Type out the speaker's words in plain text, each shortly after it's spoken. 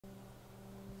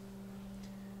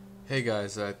Hey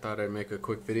guys, I thought I'd make a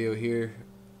quick video here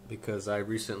because I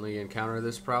recently encountered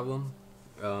this problem,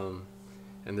 and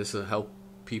this will help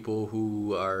people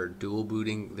who are dual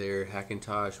booting their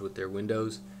Hackintosh with their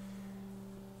Windows.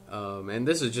 And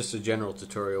this is just a general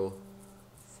tutorial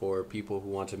for people who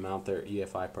want to mount their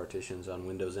EFI partitions on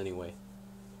Windows anyway.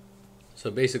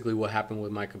 So basically what happened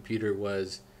with my computer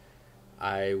was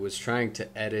I was trying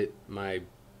to edit my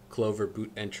Clover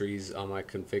boot entries on my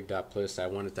config.plist. I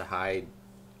wanted to hide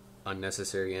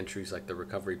unnecessary entries like the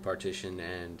recovery partition,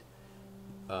 and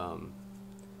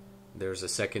there's a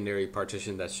secondary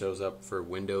partition that shows up for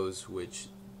Windows which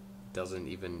doesn't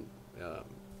even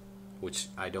which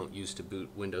I don't use to boot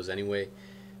Windows anyway.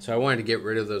 So I wanted to get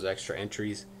rid of those extra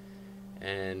entries,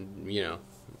 and you know,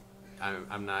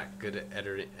 I'm not good at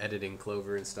editing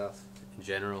Clover and stuff in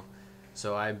general,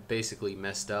 so I basically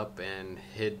messed up and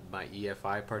hid my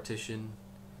EFI partition.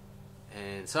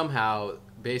 And somehow,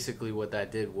 basically what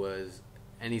that did was,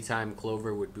 anytime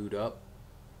Clover would boot up,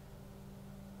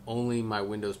 only my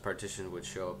Windows partition would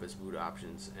show up as boot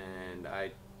options. And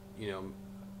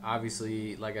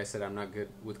obviously, like I said, I'm not good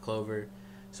with Clover,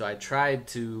 so I tried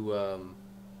to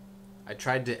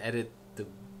edit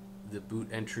the boot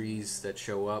entries that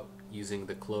show up using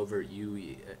the Clover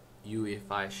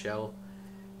UEFI shell,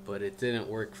 but it didn't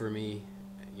work for me,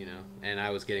 and I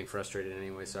was getting frustrated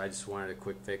anyway, so I just wanted a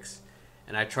quick fix.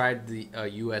 And I tried the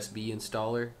USB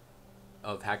installer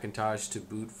of Hackintosh to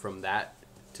boot from that,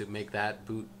 to make that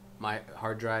boot my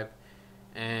hard drive,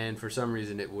 and for some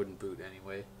reason it wouldn't boot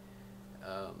anyway.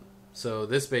 So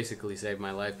this basically saved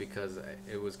my life because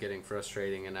it was getting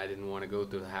frustrating, and I didn't want to go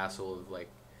through the hassle of like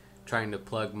trying to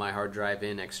plug my hard drive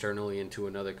in externally into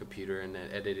another computer and then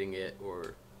editing it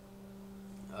or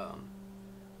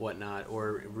whatnot,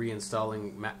 or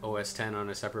reinstalling OS X on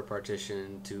a separate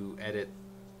partition to edit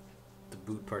the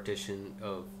boot partition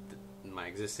of my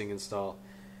existing install.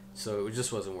 So it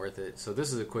just wasn't worth it. So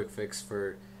this is a quick fix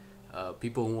for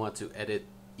people who want to edit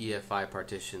EFI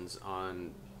partitions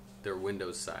on their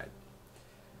Windows side.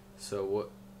 So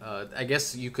I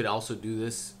guess you could also do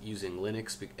this using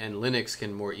Linux, and Linux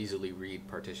can more easily read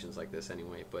partitions like this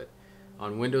anyway. But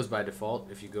on Windows by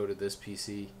default, if you go to this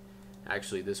PC,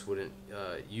 actually this wouldn't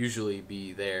usually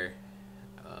be there.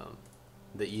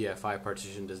 The EFI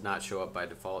partition does not show up by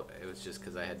default. It was just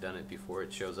because I had done it before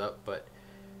it shows up. But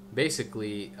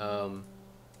basically,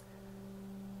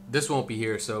 this won't be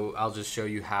here, so I'll just show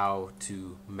you how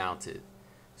to mount it.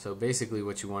 So basically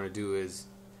what you want to do is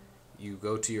you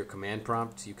go to your command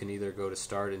prompt. You can either go to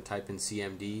start and type in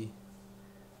CMD,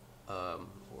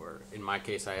 or in my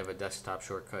case I have a desktop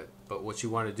shortcut. But what you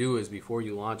want to do is, before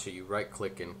you launch it, you right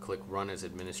click and click run as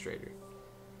administrator.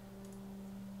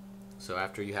 So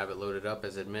after you have it loaded up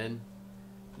as admin,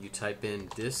 you type in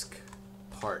disk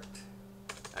part,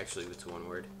 actually it's one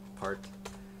word, part,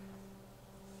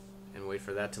 and wait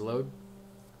for that to load.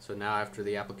 So now after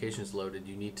the application is loaded,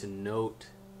 you need to note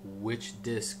which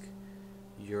disk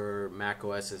your Mac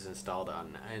OS is installed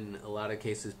on. In a lot of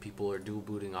cases people are dual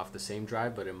booting off the same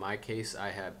drive, but in my case I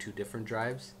have two different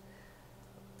drives,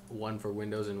 one for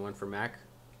Windows and one for Mac.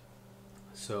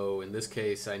 So in this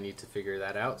case I need to figure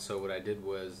that out. So what I did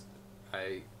was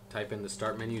I type in the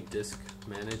start menu, disk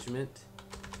management,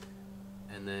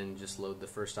 and then just load the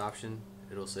first option.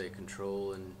 It'll say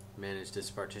control and manage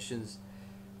disk partitions,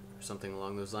 or something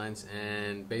along those lines,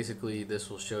 and basically this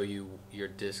will show you your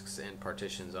disks and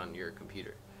partitions on your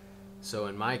computer. So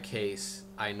in my case,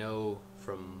 I know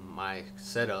from my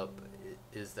setup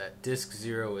is that disk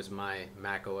 0 is my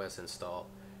Mac OS install,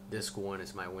 disk 1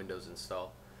 is my Windows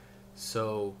install.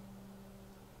 So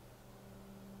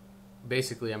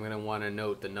basically I'm going to want to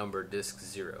note the number disk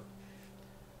 0.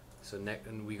 So next,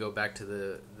 and we go back to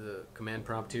the command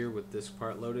prompt here with this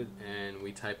part loaded, and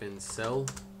we type in cell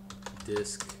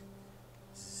disk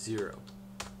 0.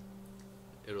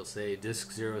 It'll say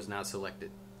disk 0 is not selected.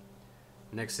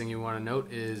 Next thing you want to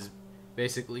note is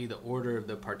basically the order of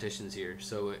the partitions here.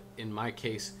 So in my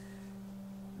case,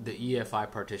 the EFI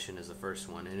partition is the first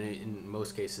one, and in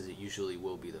most cases it usually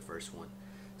will be the first one.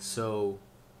 So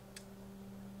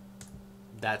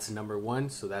that's number 1,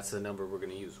 so that's the number we're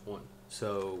going to use, 1.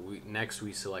 So next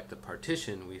we select the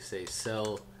partition, we say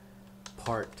cell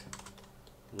part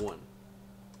 1.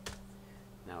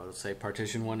 Now it'll say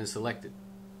partition 1 is selected.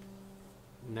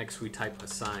 Next we type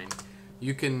assign.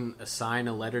 You can assign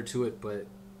a letter to it, but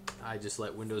I just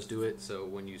let Windows do it. So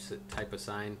when you type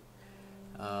assign,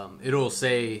 it'll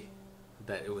say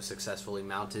that it was successfully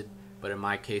mounted, but in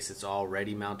my case it's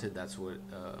already mounted. That's what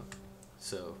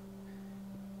so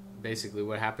basically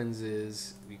what happens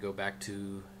is we go back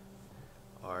to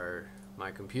my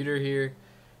computer here,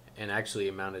 and actually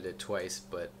mounted it twice,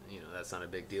 but that's not a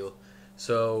big deal.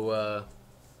 So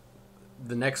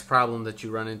the next problem that you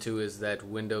run into is that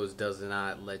Windows does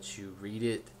not let you read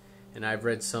it, and I've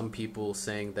read some people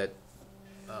saying that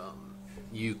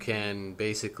you can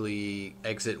basically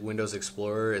exit Windows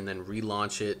Explorer and then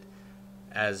relaunch it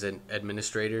as an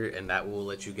administrator, and that will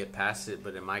let you get past it.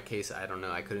 But in my case, I don't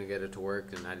know, I couldn't get it to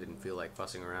work, and I didn't feel like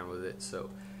fussing around with it. So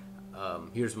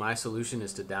here's my solution: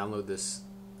 is to download this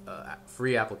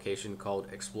free application called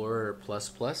Explorer++.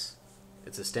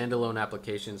 It's a standalone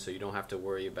application, so you don't have to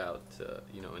worry about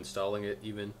installing it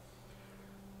even.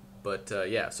 But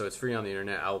yeah, so it's free on the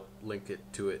internet. I'll link it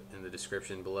to it in the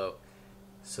description below.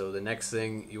 So the next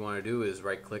thing you want to do is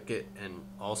right click it and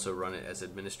also run it as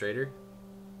administrator.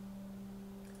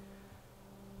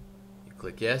 You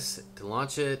click yes to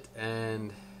launch it,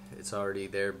 and it's already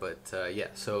there. But yeah,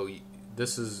 so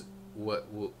this is what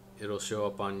it'll show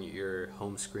up on your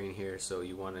home screen here. So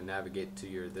you want to navigate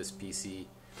to this PC,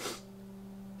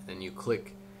 and you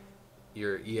click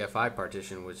your EFI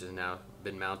partition, which has now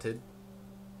been mounted,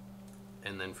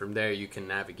 and then from there you can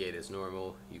navigate as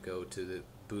normal. You go to the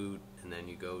boot, and then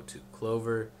you go to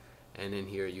Clover, and in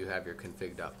here you have your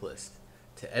config.plist.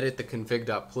 To edit the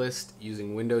config.plist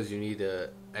using Windows, you need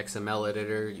a XML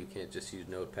editor. You can't just use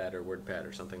Notepad or WordPad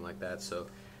or something like that. So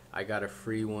I got a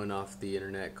free one off the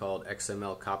internet called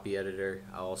XML Copy Editor.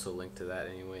 I'll also link to that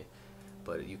anyway,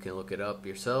 but you can look it up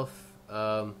yourself.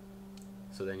 So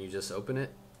then you just open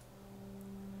it,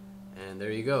 and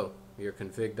there you go. Your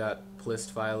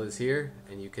config.plist file is here,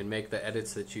 and you can make the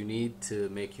edits that you need to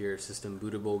make your system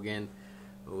bootable again,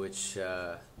 which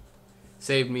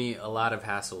saved me a lot of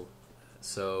hassle.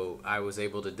 So I was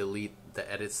able to delete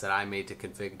the edits that I made to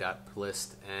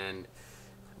config.plist, and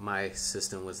my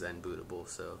system was then bootable.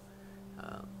 So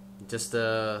just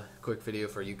a quick video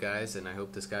for you guys, and I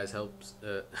hope this helps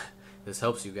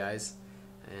you guys,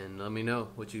 and let me know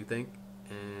what you think,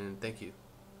 and thank you.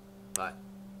 Bye.